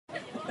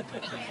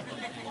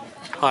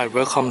Hi,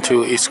 welcome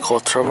to East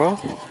Coast Travel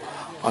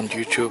on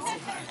YouTube.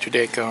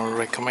 Today I can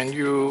recommend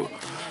you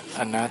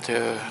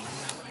another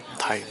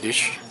Thai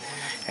dish,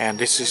 and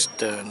this is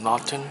the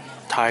northern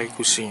Thai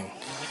cuisine.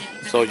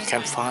 So you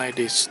can find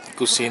this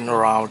cuisine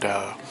around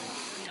the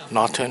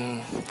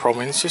northern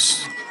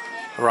provinces,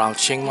 around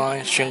Chiang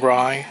Mai, Chiang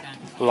Rai,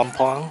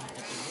 Lampang,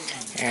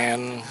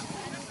 and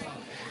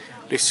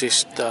this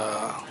is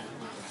the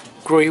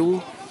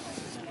grilled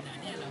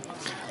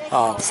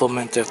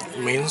fermented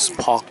minced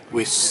pork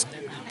with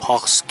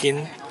pork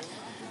skin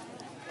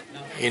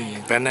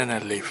in banana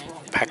leaf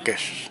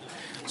package.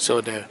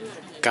 So they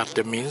got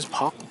the minced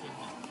pork,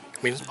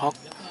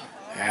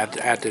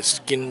 add the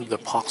skin, the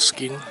pork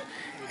skin,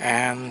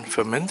 and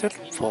fermented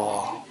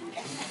for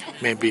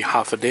maybe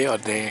half a day or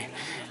day,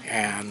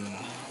 and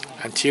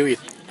until it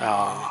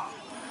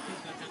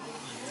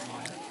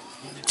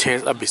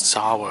tastes a bit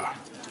sour,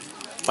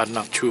 but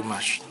not too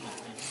much.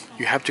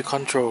 You have to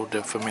control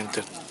the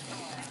fermented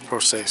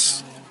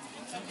process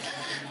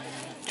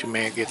to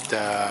make it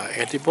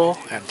edible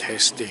and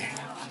tasty.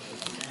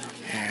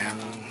 And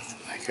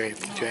okay,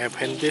 to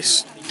open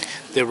this,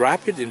 they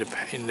wrap it in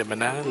the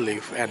banana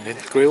leaf and then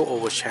grill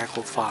over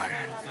charcoal fire.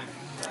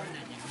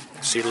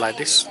 See, like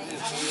this.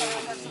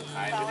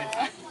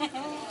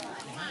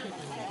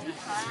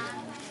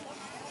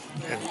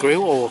 And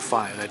grill over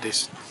fire like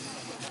this.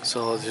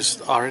 So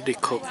it's already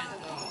cooked.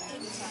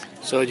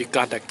 So you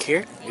got a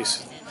cake.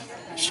 It's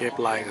shaped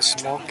like a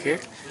small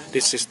cake.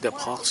 This is the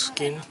pork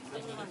skin.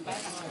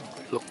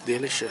 Look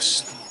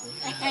delicious,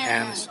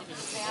 and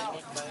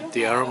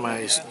the aroma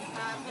is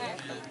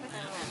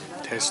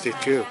tasty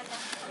too.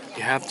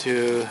 You have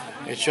to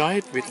enjoy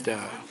it with the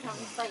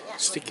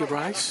sticky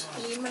rice.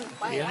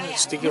 Yeah,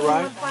 sticky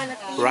rice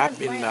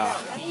wrapped in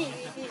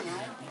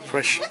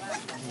fresh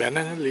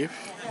banana leaf,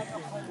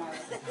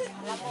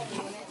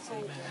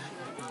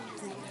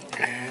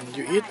 and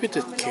you eat with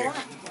the cake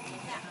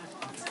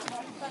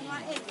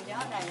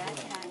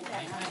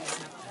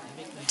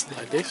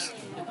like this.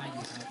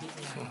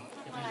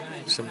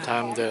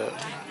 Sometimes the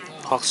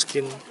pork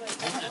skin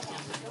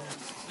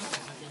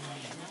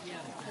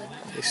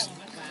is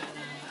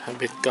a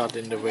bit got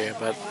in the way,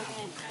 but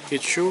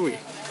it's chewy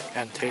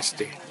and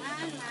tasty.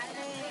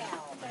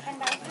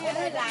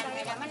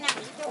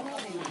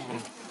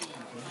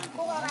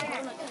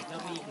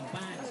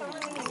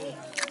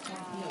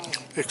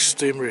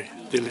 Extremely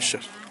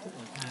delicious.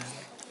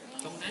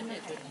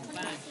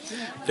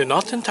 The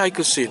northern Thai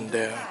cuisine,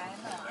 they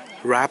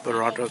wrap a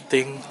lot of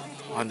things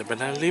on the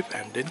banana leaf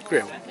and then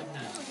grill.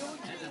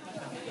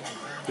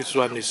 This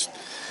one is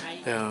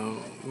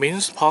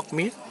minced pork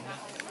meat.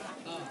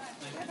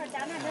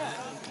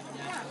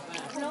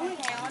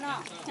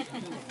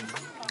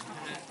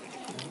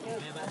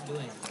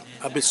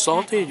 A bit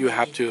salty. You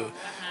have to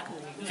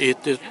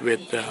eat it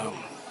with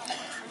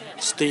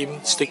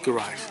steamed sticky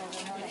rice.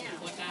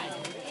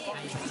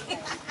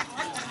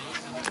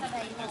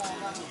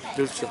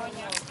 There's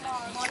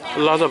a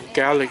lot of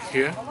garlic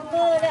here,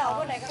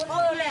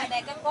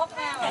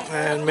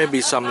 and maybe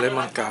some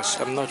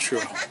lemongrass. I'm not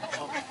sure.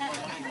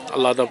 A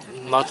lot of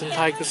northern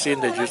Thai cuisine,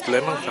 they use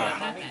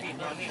lemongrass.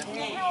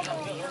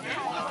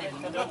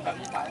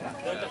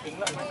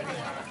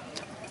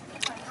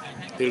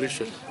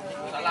 Delicious.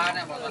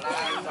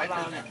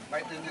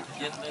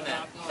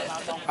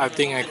 I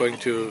think I'm going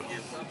to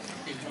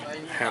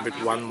have it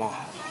one more.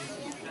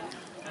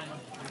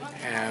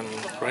 And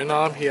right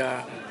now I'm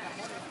here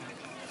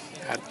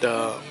at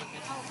the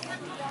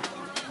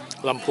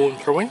Lamphun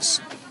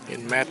province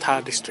in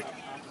Meta district.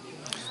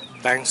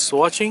 Thanks for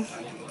watching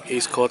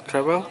East Coast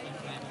Travel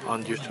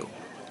on YouTube.